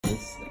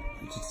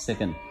Just a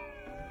second.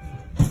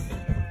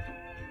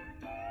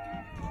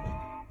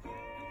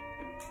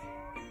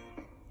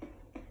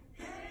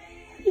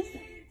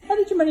 How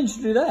did you manage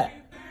to do that?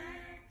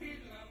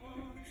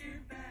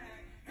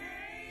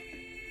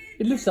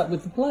 It lifts up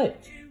with the plate,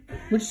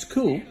 which is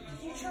cool. Did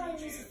you try and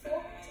use a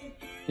fork?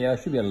 Yeah, I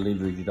should be able to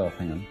leverage it off.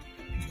 Hang on.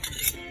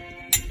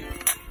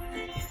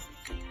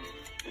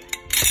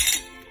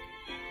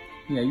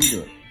 Yeah, you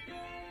do it.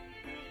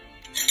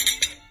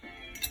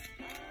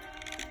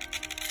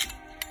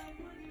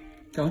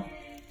 Go on.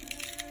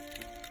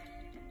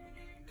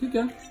 Keep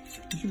going.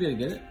 You should be able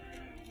to get it.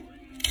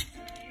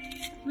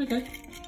 Okay.